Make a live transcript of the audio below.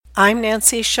I'm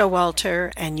Nancy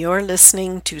Showalter, and you're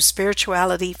listening to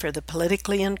Spirituality for the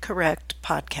Politically Incorrect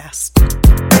podcast.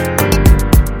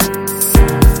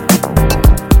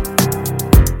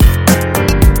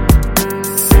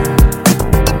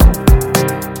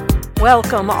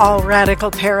 Welcome, all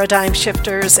radical paradigm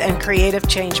shifters and creative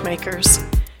change makers.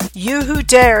 You who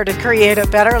dare to create a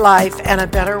better life and a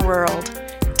better world.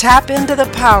 Tap into the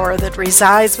power that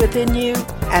resides within you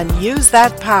and use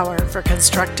that power for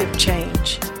constructive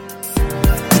change.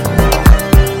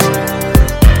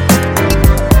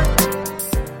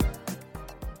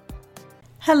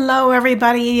 Hello,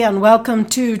 everybody, and welcome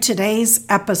to today's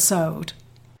episode.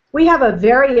 We have a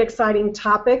very exciting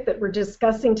topic that we're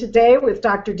discussing today with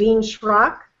Dr. Dean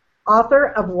Shrock, author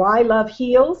of Why Love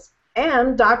Heals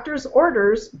and Doctor's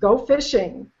Orders Go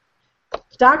Fishing.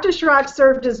 Dr. Shrock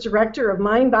served as director of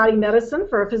mind-body medicine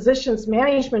for a physician's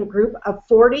management group of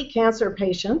 40 cancer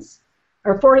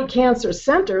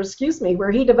centers,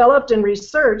 where he developed and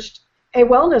researched a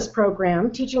wellness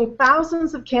program teaching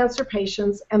thousands of cancer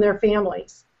patients and their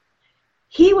families.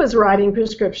 He was writing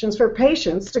prescriptions for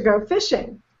patients to go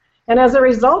fishing. And as a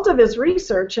result of his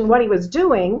research and what he was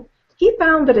doing, he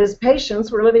found that his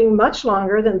patients were living much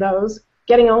longer than those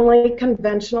getting only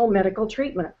conventional medical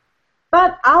treatment.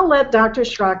 But I'll let Dr.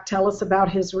 Shrock tell us about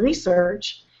his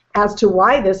research as to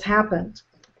why this happened.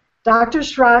 Dr.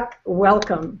 Shrock,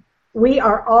 welcome. We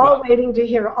are all waiting to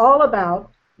hear all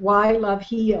about Why Love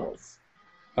Heals.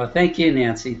 Well, thank you,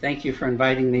 Nancy. Thank you for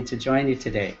inviting me to join you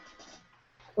today.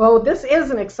 Well, this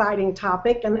is an exciting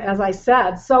topic, and as I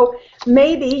said, so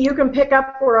maybe you can pick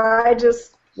up where I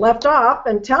just left off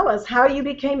and tell us how you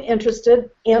became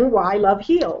interested in Why Love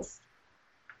Heals.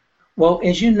 Well,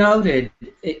 as you noted,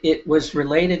 it was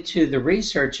related to the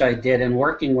research I did in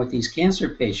working with these cancer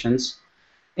patients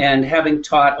and having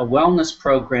taught a wellness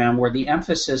program where the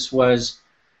emphasis was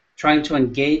trying to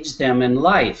engage them in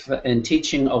life and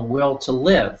teaching a will to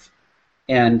live.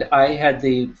 And I had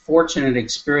the fortunate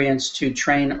experience to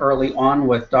train early on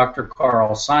with Dr.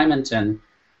 Carl Simonton,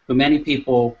 who many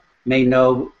people may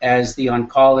know as the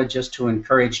oncologist who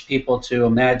encouraged people to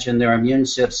imagine their immune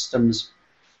systems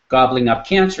gobbling up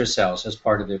cancer cells as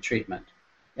part of their treatment.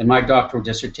 And my doctoral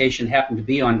dissertation happened to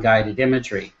be on guided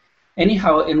imagery.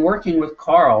 Anyhow, in working with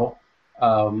Carl,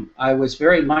 I was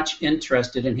very much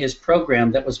interested in his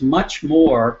program that was much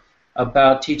more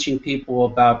about teaching people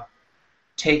about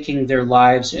taking their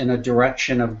lives in a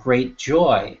direction of great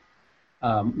joy,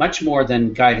 much more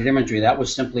than guided imagery. That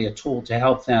was simply a tool to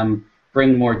help them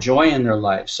bring more joy in their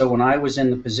life. So when I was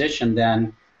in the position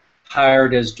then,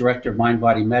 hired as director of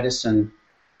mind-body medicine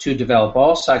to develop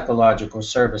all psychological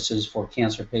services for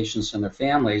cancer patients and their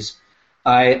families,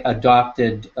 I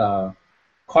adopted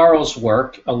Carl's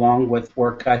work along with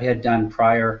work I had done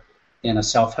prior in a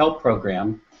self-help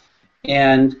program.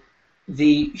 And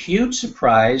the huge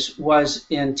surprise was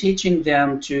in teaching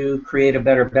them to create a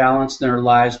better balance in their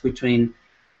lives between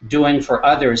doing for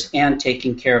others and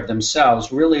taking care of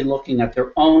themselves, really looking at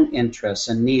their own interests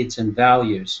and needs and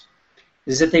values,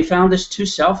 is that they found this too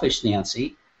selfish,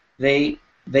 Nancy. They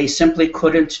simply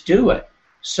couldn't do it.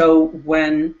 So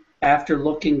when, after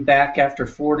looking back after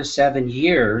 4 to 7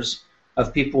 years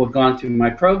of people who had gone through my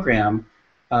program,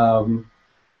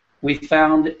 we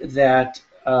found that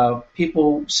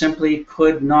people simply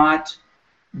could not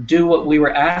do what we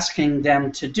were asking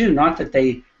them to do. Not that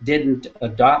they didn't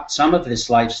adopt some of this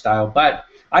lifestyle, but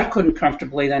I couldn't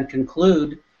comfortably then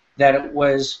conclude that it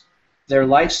was their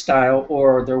lifestyle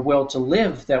or their will to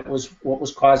live that was what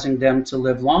was causing them to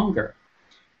live longer.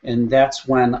 And that's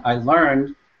when I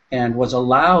learned and was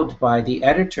allowed by the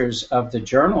editors of the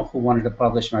journal who wanted to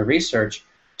publish my research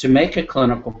to make a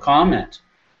clinical comment.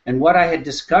 And what I had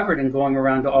discovered in going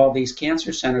around to all these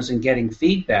cancer centers and getting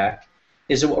feedback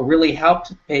is that what really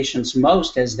helped patients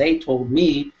most, as they told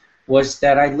me, was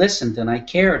that I listened and I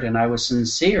cared and I was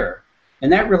sincere.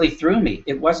 And that really threw me.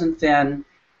 It wasn't then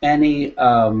any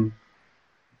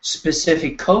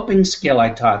specific coping skill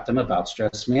I taught them about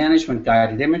stress management,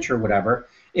 guided image, or whatever.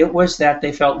 It was that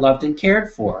they felt loved and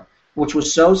cared for, which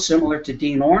was so similar to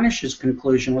Dean Ornish's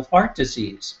conclusion with heart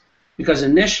disease. Because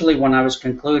initially when I was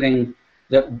concluding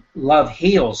that love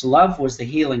heals, love was the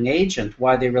healing agent,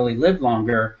 why they really lived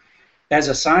longer, as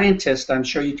a scientist, I'm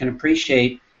sure you can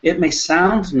appreciate, it may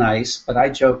sound nice, but I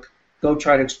joke, go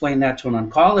try to explain that to an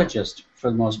oncologist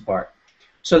for the most part.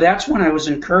 So that's when I was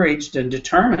encouraged and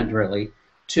determined, really,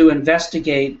 to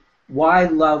investigate why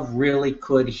love really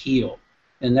could heal.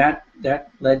 And that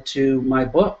led to my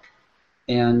book,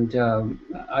 and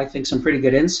I think some pretty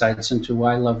good insights into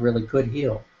why love really could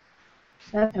heal.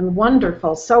 And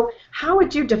wonderful. So how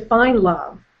would you define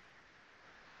love?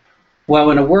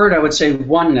 Well, in a word, I would say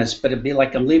oneness, but it'd be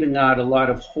like I'm leaving out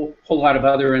a whole lot of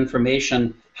other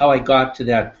information, how I got to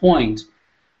that point.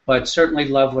 But certainly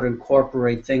love would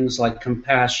incorporate things like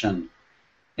compassion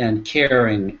and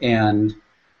caring and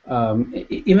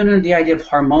even in the idea of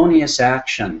harmonious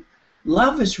action.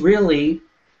 Love is really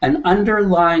an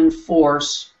underlying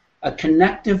force, a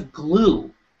connective glue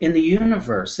in the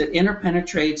universe that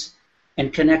interpenetrates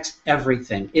and connects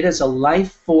everything. It is a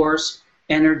life force,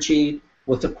 energy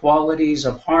with the qualities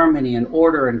of harmony and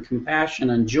order and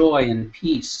compassion and joy and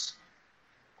peace.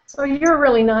 So you're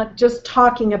really not just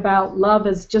talking about love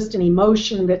as just an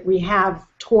emotion that we have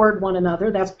toward one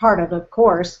another. That's part of it, of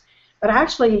course. But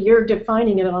actually, you're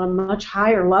defining it on a much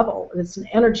higher level. It's an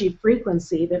energy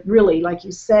frequency that really, like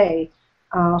you say,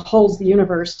 holds the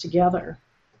universe together.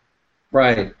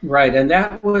 Right, right, and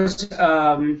that was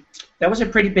a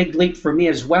pretty big leap for me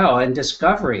as well, and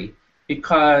discovery,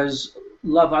 because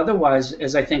love, otherwise,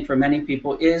 as I think for many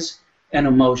people, is an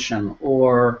emotion,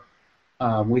 or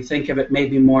we think of it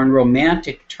maybe more in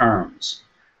romantic terms,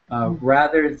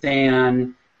 rather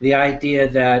than the idea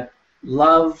that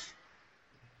love.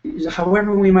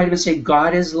 However, we might even say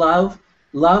God is love.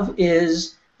 Love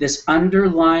is this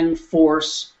underlying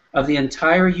force of the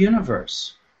entire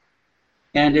universe.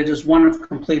 And it is one of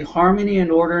complete harmony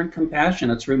and order and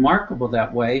compassion. It's remarkable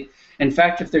that way. In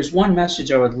fact, if there's one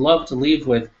message I would love to leave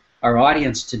with our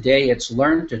audience today, it's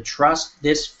learn to trust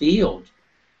this field.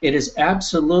 It is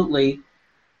absolutely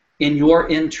in your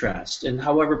interest. And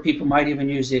however, people might even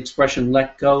use the expression,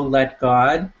 let go, let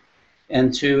God.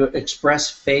 And to express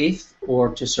faith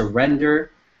or to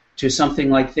surrender to something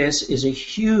like this is a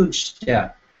huge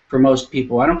step for most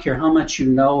people. I don't care how much you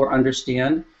know or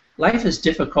understand. Life is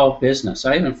difficult business.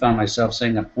 I even found myself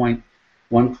saying at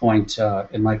one point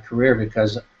in my career,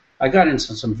 because I got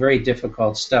into some very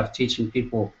difficult stuff teaching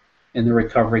people in the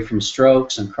recovery from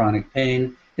strokes and chronic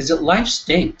pain, is that life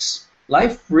stinks.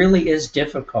 Life really is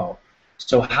difficult.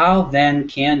 So how then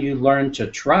can you learn to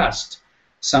trust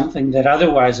something that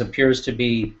otherwise appears to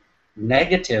be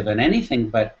negative and anything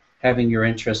but having your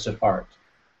interest at heart?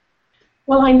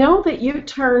 Well, I know that you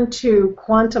turn to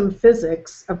quantum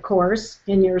physics, of course,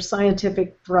 in your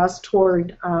scientific thrust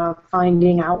toward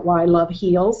finding out why love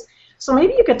heals. So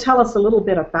maybe you could tell us a little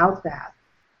bit about that.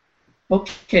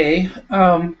 Okay.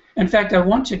 In fact, I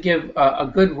want to give a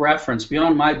good reference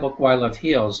beyond my book, Why Love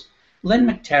Heals. Lynn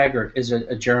McTaggart is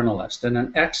a journalist and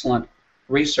an excellent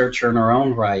researcher in her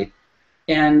own right.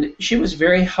 And she was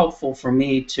very helpful for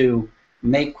me to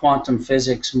make quantum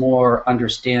physics more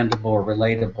understandable or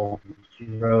relatable. She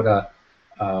wrote a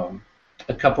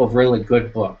couple of really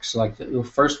good books, like the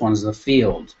first one is The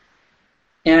Field.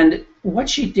 And what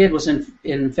she did was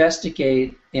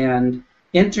investigate and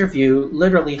interview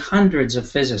literally hundreds of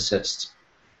physicists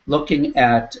looking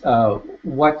at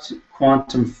what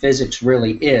quantum physics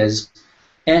really is.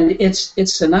 And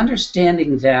it's an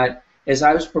understanding that, as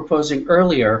I was proposing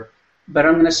earlier, but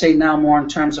I'm going to say now more in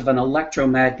terms of an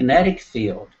electromagnetic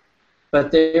field.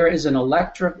 But there is an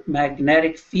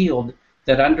electromagnetic field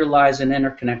that underlies and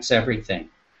interconnects everything.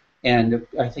 And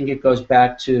I think it goes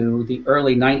back to the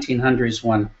early 1900s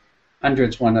when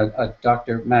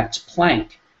Dr. Max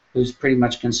Planck, who's pretty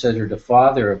much considered a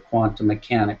father of quantum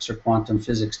mechanics or quantum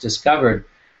physics, discovered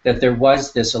that there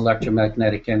was this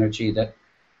electromagnetic energy that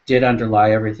did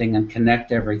underlie everything and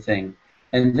connect everything.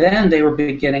 And then they were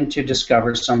beginning to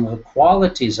discover some of the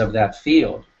qualities of that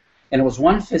field. And it was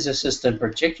one physicist in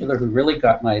particular who really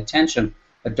got my attention,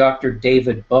 a Dr.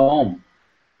 David Bohm,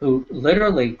 who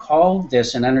literally called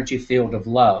this an energy field of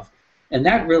love. And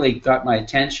that really got my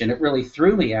attention. It really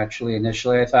threw me, actually,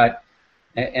 initially. I thought,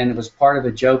 and it was part of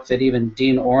a joke that even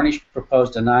Dean Ornish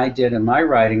proposed and I did in my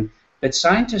writing, that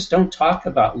scientists don't talk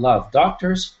about love.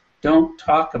 Doctors don't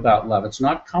talk about love. It's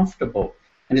not comfortable.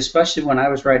 And especially when I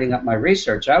was writing up my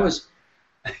research, I was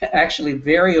actually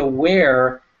very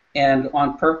aware and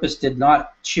on purpose did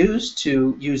not choose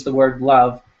to use the word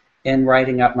love in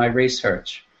writing up my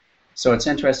research. So it's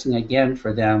interesting again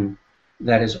for them,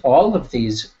 that is all of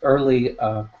these early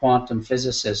quantum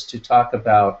physicists to talk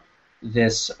about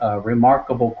this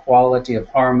remarkable quality of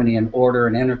harmony and order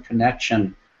and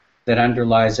interconnection that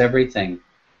underlies everything.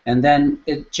 And then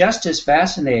it just as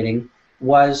fascinating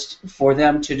was for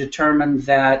them to determine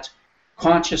that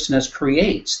consciousness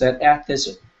creates, that at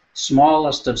this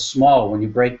smallest of small, when you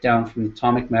break down from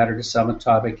atomic matter to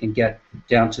subatomic and get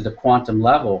down to the quantum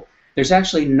level, there's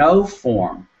actually no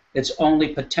form. It's only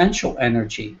potential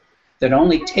energy that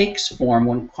only takes form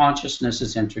when consciousness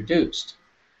is introduced.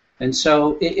 And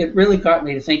so it really got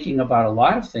me to thinking about a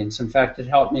lot of things. In fact, it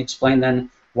helped me explain then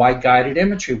why guided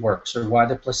imagery works or why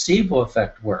the placebo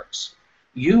effect works.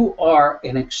 You are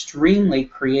an extremely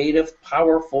creative,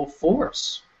 powerful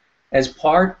force as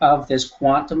part of this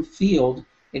quantum field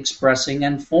expressing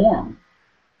in form.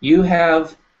 You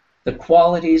have the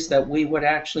qualities that we would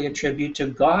actually attribute to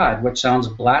God, which sounds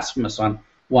blasphemous on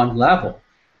one level.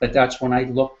 But that's when I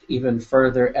looked even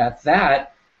further at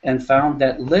that and found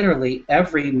that literally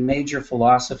every major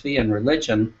philosophy and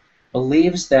religion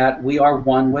believes that we are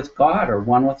one with God or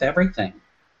one with everything.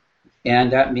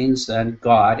 And that means then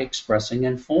God expressing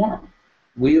in form.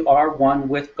 We are one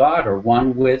with God or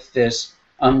one with this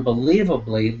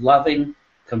unbelievably loving,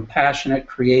 compassionate,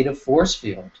 creative force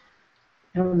field.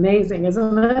 Amazing,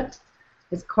 isn't it?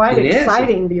 It's quite It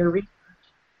exciting, your research.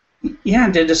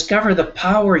 Yeah, to discover the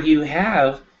power you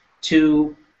have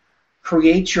to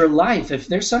create your life. If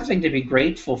there's something to be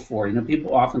grateful for,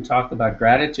 people often talk about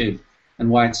gratitude and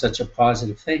why it's such a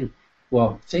positive thing.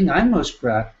 Well, the thing I'm most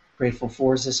grateful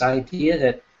for is this idea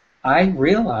that I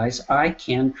realize I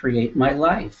can create my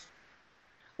life.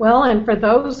 Well, and for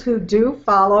those who do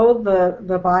follow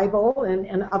the Bible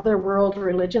and other world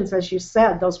religions, as you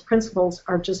said, those principles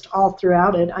are just all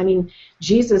throughout it. I mean,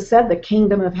 Jesus said the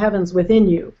kingdom of heaven's within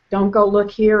you. Don't go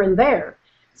look here and there.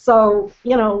 So,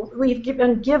 we've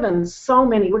been given so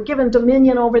many. We're given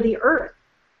dominion over the earth.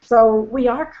 So we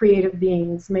are creative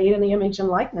beings made in the image and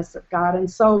likeness of God. And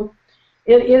so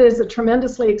it is a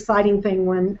tremendously exciting thing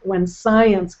when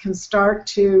science can start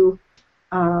to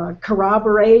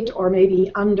corroborate or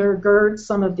maybe undergird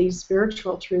some of these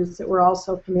spiritual truths that we're all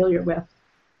so familiar with.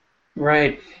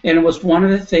 Right. And it was one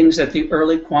of the things that the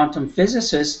early quantum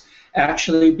physicists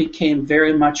actually became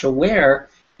very much aware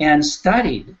and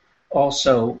studied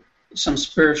also some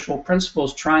spiritual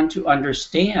principles, trying to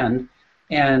understand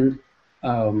and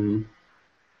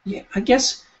I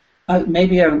guess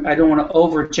maybe I don't want to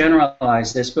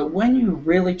overgeneralize this, but when you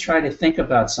really try to think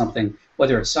about something,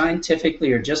 whether it's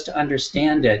scientifically or just to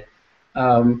understand it,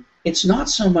 it's not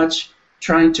so much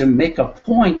trying to make a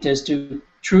point as to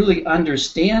truly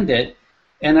understand it.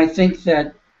 And I think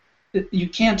that you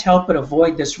can't help but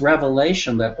avoid this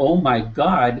revelation that, oh my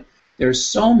God, there's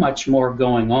so much more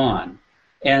going on,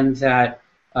 and that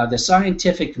the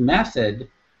scientific method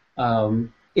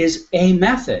is a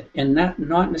method and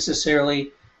not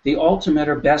necessarily the ultimate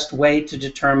or best way to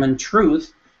determine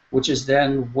truth, which is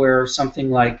then where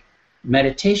something like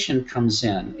meditation comes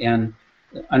in, and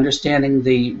understanding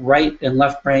the right and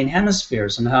left brain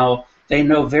hemispheres and how they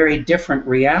know very different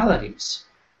realities.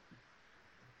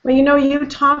 Well, you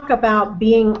talk about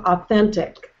being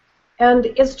authentic. And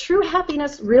is true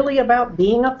happiness really about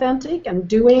being authentic and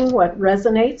doing what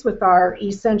resonates with our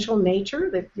essential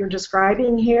nature that you're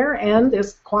describing here and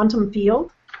this quantum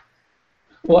field?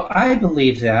 Well, I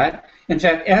believe that. In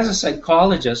fact, as a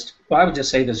psychologist, I would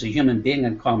just say this as a human being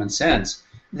in common sense,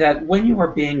 that when you are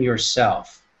being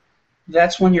yourself,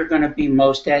 that's when you're going to be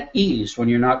most at ease, when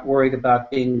you're not worried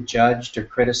about being judged or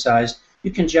criticized.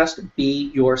 You can just be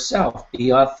yourself,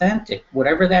 be authentic,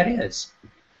 whatever that is.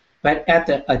 But at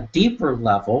a deeper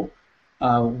level,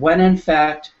 when in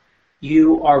fact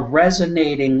you are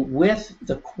resonating with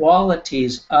the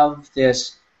qualities of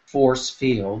this force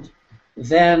field,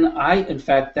 then in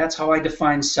fact, that's how I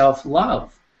define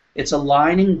self-love. It's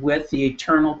aligning with the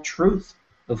eternal truth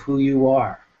of who you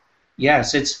are.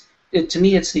 Yes, to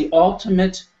me, it's the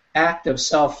ultimate act of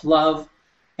self-love,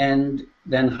 and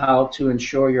then how to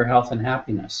ensure your health and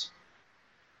happiness.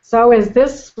 So is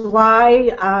this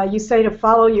why you say to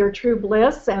follow your true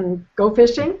bliss and go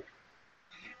fishing?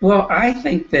 Well, I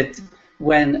think that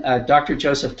when Dr.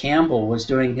 Joseph Campbell was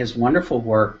doing his wonderful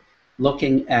work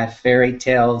looking at fairy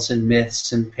tales and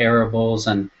myths and parables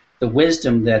and the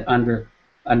wisdom that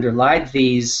underlied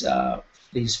these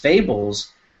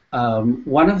fables,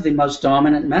 one of the most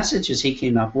dominant messages he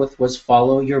came up with was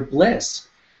follow your bliss.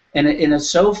 And it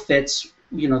so fits,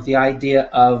 the idea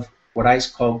of what I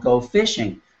call go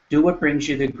fishing. Do what brings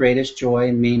you the greatest joy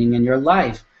and meaning in your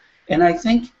life. And I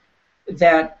think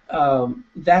that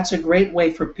that's a great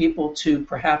way for people to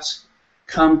perhaps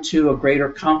come to a greater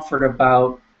comfort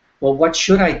about, well, what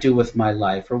should I do with my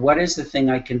life? Or what is the thing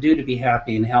I can do to be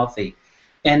happy and healthy?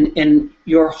 And in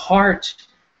your heart,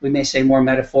 we may say more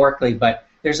metaphorically, but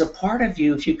there's a part of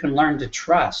you, if you can learn to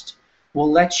trust, will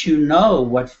let you know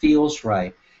what feels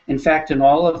right. In fact, in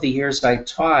all of the years I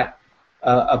taught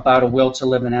about a will to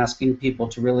live and asking people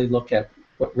to really look at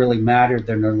what really mattered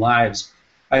in their lives,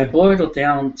 I boiled it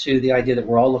down to the idea that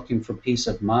we're all looking for peace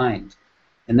of mind.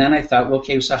 And then I thought, well,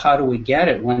 okay, so how do we get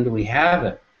it? When do we have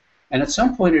it? And at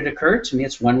some point it occurred to me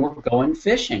it's when we're going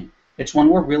fishing. It's when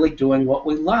we're really doing what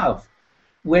we love,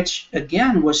 which,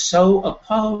 again, was so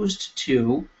opposed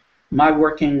to my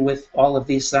working with all of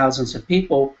these thousands of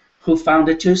people who found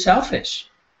it too selfish.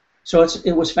 So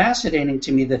it was fascinating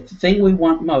to me that the thing we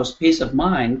want most, peace of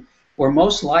mind, we're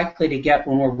most likely to get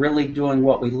when we're really doing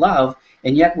what we love,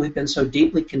 and yet we've been so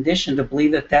deeply conditioned to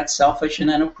believe that that's selfish and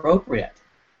inappropriate.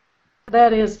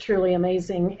 That is truly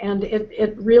amazing, and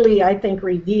it really, I think,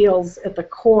 reveals at the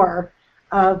core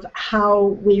of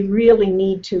how we really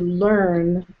need to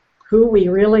learn who we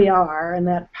really are and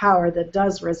that power that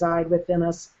does reside within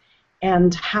us,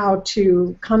 and how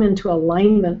to come into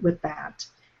alignment with that.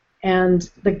 And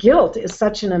the guilt is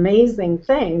such an amazing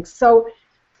thing. So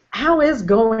how is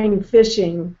going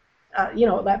fishing,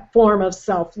 that form of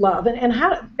self-love? And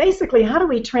how do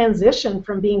we transition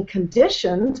from being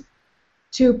conditioned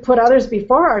to put others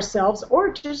before ourselves,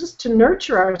 or just to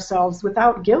nurture ourselves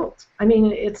without guilt? I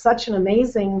mean, it's such an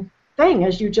amazing thing,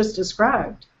 as you just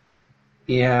described.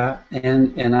 Yeah,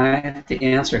 and I have to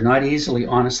answer, not easily,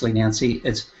 honestly, Nancy.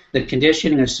 It's the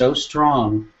conditioning is so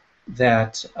strong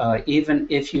that even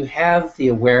if you have the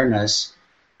awareness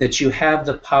that you have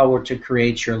the power to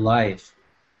create your life,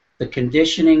 the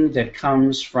conditioning that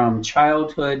comes from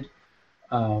childhood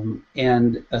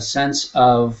and a sense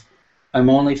of I'm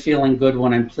only feeling good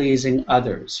when I'm pleasing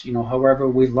others. However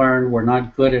we learn we're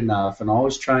not good enough and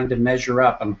always trying to measure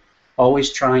up and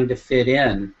always trying to fit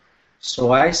in.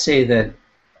 So I say that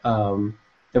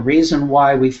the reason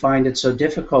why we find it so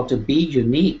difficult to be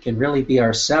unique and really be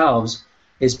ourselves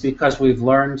is because we've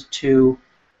learned to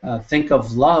think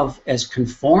of love as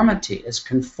conformity, as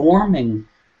conforming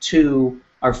to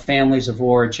our families of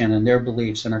origin and their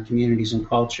beliefs and our communities and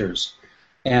cultures.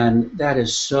 And that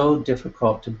is so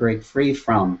difficult to break free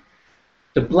from.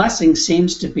 The blessing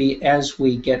seems to be as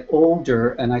we get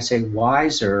older, and I say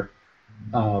wiser,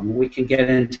 we can get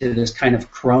into this kind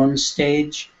of crone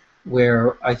stage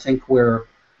where I think we're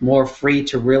more free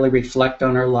to really reflect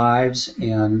on our lives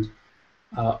and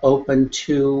open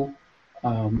to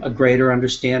a greater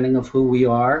understanding of who we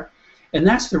are. And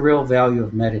that's the real value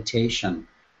of meditation,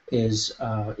 is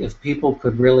if people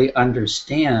could really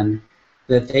understand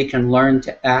that they can learn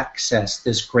to access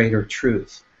this greater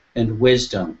truth and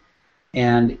wisdom.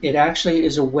 And it actually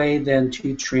is a way then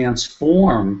to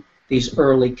transform these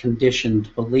early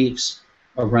conditioned beliefs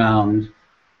around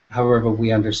however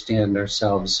we understand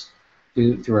ourselves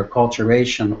through our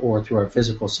acculturation or through our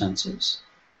physical senses.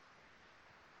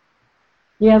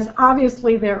 Yes,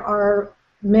 obviously there are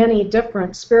many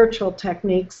different spiritual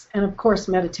techniques, and of course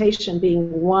meditation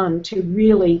being one, to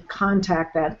really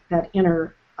contact that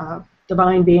inner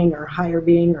divine being or higher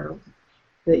being or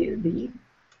the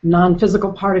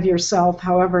non-physical part of yourself,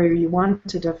 however you want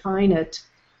to define it.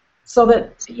 So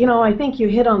that, I think you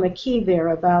hit on the key there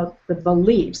about the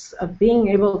beliefs, of being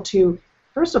able to,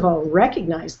 first of all,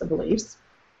 recognize the beliefs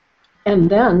and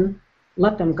then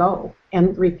let them go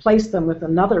and replace them with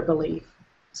another belief,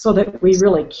 so that we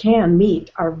really can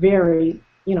meet our very,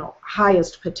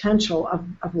 highest potential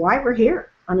of why we're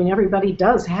here. I mean, everybody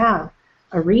does have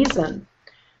a reason.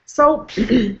 So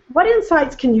what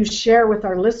insights can you share with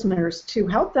our listeners to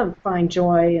help them find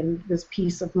joy and this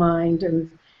peace of mind, and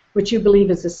which you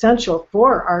believe is essential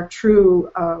for our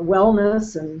true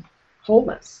wellness and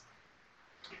wholeness?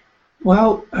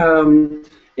 Well,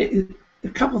 a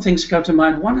couple of things come to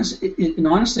mind. One is,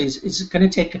 honestly, it's going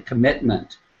to take a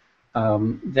commitment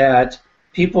that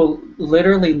people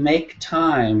literally make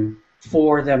time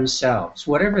for themselves,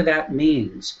 whatever that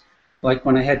means. Like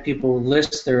when I had people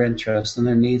list their interests and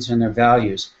their needs and their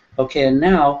values. Okay, and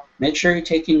now make sure you're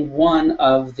taking one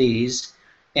of these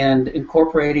and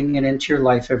incorporating it into your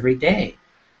life every day.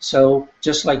 So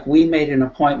just like we made an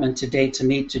appointment today to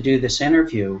meet to do this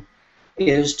interview,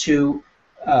 is to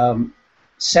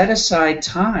set aside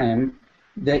time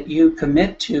that you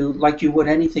commit to like you would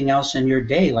anything else in your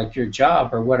day, like your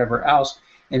job or whatever else,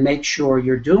 and make sure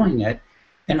you're doing it.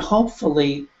 And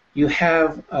hopefully you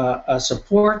have a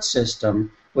support system,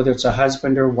 whether it's a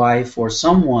husband or wife or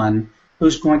someone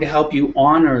who's going to help you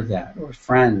honor that, or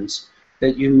friends,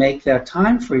 that you make that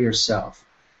time for yourself.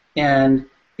 And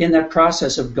in that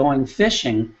process of going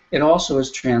fishing, it also is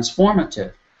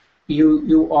transformative.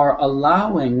 You are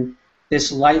allowing this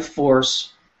life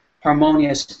force,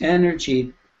 harmonious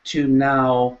energy to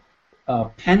now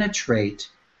penetrate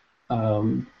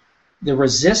the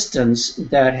resistance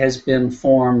that has been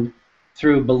formed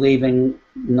through believing,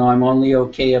 no, I'm only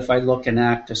okay if I look and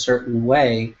act a certain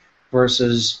way,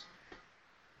 versus,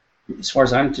 as far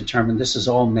as I'm determined, this is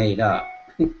all made up.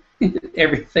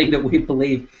 Everything that we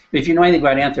believe. If you know anything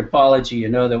about anthropology, you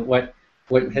know that what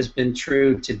has been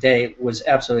true today was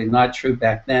absolutely not true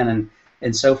back then,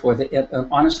 and so forth.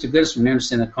 Honest to goodness, when we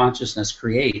understand that consciousness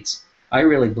creates, I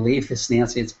really believe this,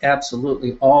 Nancy. It's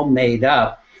absolutely all made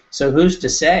up. So who's to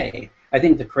say I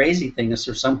think the crazy thing is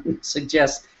for someone to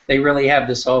suggest they really have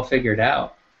this all figured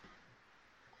out.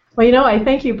 Well, I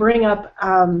think you bring up,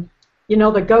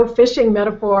 the go fishing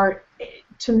metaphor,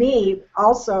 to me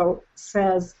also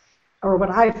says, or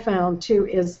what I've found too,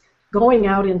 is going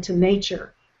out into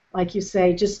nature. Like you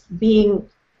say, just being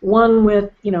one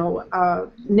with,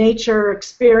 nature,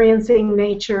 experiencing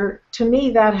nature. To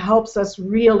me, that helps us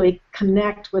really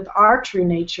connect with our true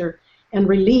nature and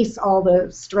release all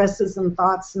the stresses and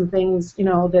thoughts and things,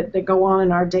 that go on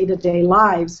in our day-to-day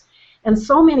lives. And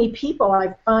so many people,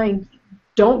 I find,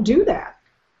 don't do that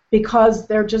because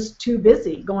they're just too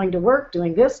busy going to work,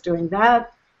 doing this, doing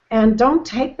that, and don't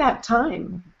take that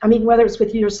time. I mean, whether it's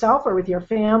with yourself or with your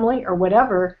family or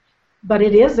whatever, but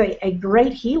it is a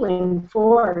great healing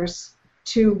force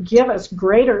to give us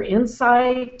greater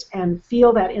insight and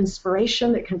feel that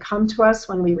inspiration that can come to us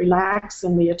when we relax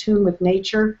and we attune with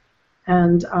nature.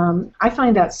 And I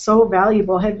find that so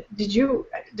valuable. Did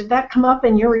that come up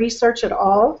in your research at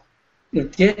all?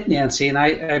 It did, Nancy, and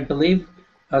I believe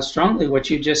strongly what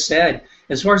you just said.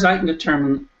 As far as I can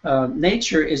determine,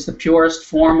 nature is the purest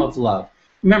form of love.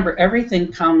 Remember,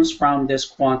 everything comes from this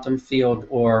quantum field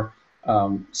or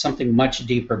something much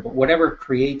deeper, but whatever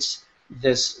creates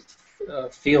this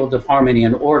field of harmony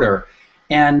and order.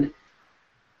 And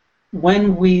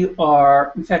when we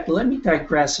are, in fact, let me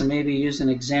digress and maybe use an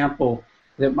example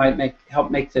that might help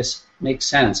make this make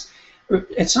sense.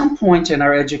 At some point in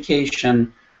our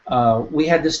education, we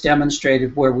had this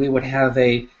demonstrated where we would have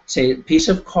a piece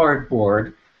of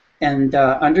cardboard, and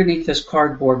underneath this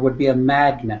cardboard would be a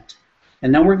magnet.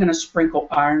 And then we're going to sprinkle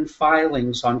iron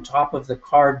filings on top of the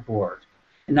cardboard.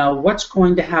 And now what's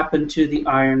going to happen to the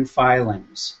iron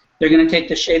filings? They're going to take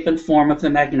the shape and form of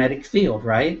the magnetic field,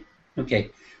 right?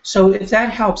 Okay. So if that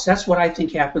helps, that's what I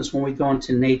think happens when we go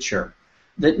into nature.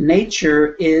 That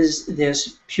nature is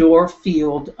this pure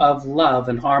field of love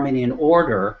and harmony and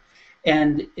order.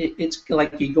 And it's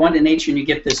like you go into nature and you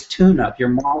get this tune-up. Your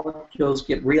molecules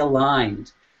get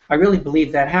realigned. I really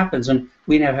believe that happens. And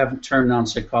we now have a term now in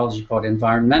psychology called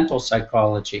environmental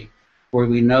psychology, where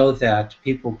we know that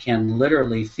people can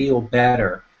literally feel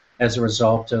better as a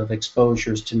result of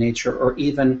exposures to nature or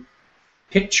even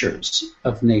pictures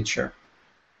of nature.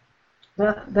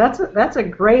 That's a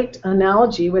great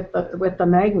analogy with the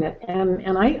magnet,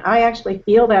 and I actually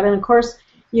feel that. And of course,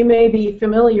 you may be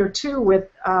familiar too with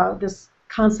this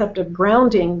concept of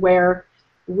grounding, where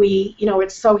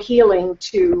it's so healing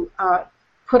to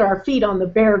put our feet on the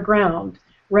bare ground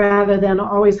rather than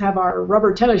always have our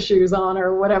rubber tennis shoes on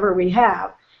or whatever we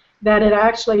have. That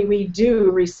we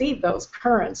do receive those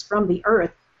currents from the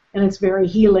earth, and it's very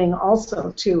healing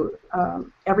also to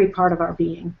every part of our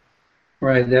being.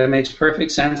 Right, that makes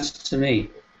perfect sense to me.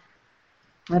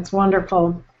 That's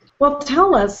wonderful. Well,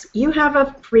 tell us, you have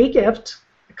a free gift,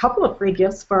 a couple of free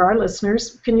gifts for our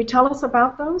listeners. Can you tell us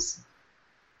about those?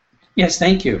 Yes,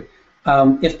 thank you.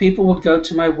 If people would go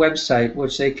to my website,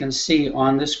 which they can see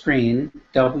on the screen,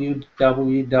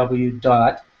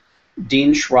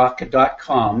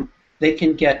 www.deanshrock.com, they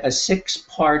can get a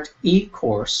 6-part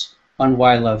e-course on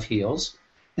Why Love Heals,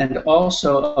 and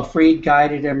also a free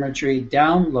guided imagery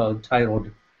download titled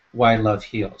Why Love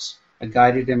Heals, a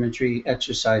guided imagery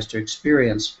exercise to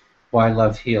experience Why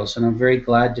Love Heals, and I'm very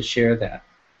glad to share that.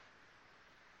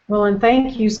 Well, and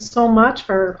thank you so much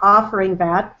for offering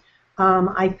that.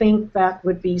 I think that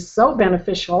would be so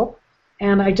beneficial,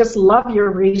 and I just love your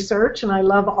research, and I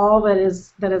love all that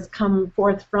has come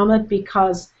forth from it,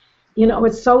 because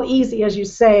it's so easy, as you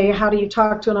say, how do you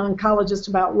talk to an oncologist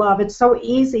about love? It's so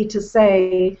easy to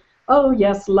say, oh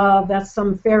yes, love, that's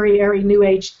some fairy-airy new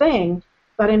age thing,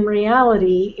 but in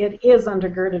reality it is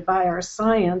undergirded by our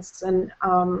science, and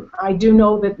I do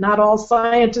know that not all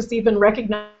scientists even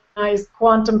recognize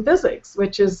quantum physics,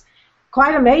 which is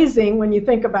quite amazing when you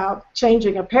think about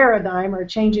changing a paradigm or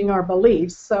changing our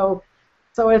beliefs. So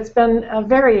it's been a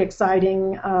very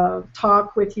exciting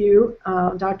talk with you,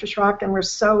 Dr. Shrock, and we're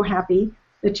so happy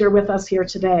that you're with us here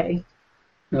today.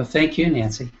 Well, thank you,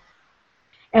 Nancy.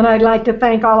 And I'd like to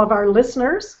thank all of our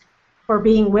listeners for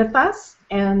being with us,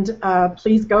 and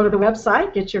please go to the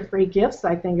website, get your free gifts.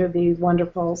 I think it would be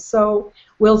wonderful. So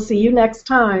we'll see you next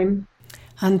time.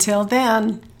 Until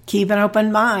then, keep an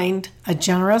open mind, a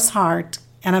generous heart,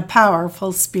 and a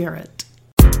powerful spirit.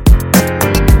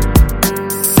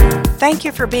 Thank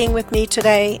you for being with me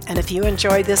today, and if you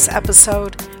enjoyed this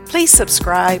episode, please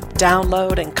subscribe,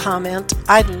 download, and comment.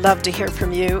 I'd love to hear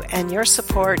from you, and your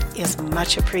support is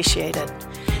much appreciated.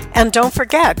 And don't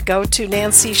forget, go to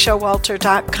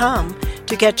nancyshowalter.com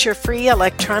to get your free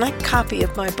electronic copy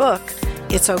of my book,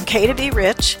 It's Okay to Be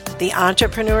Rich, The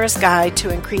Entrepreneur's Guide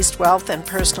to Increased Wealth and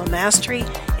Personal Mastery,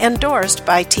 endorsed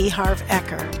by T. Harv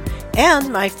Eker,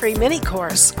 and my free mini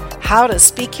course, How to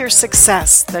Speak Your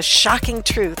Success, the shocking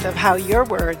truth of how your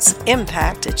words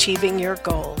impact achieving your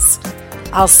goals.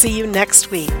 I'll see you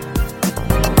next week.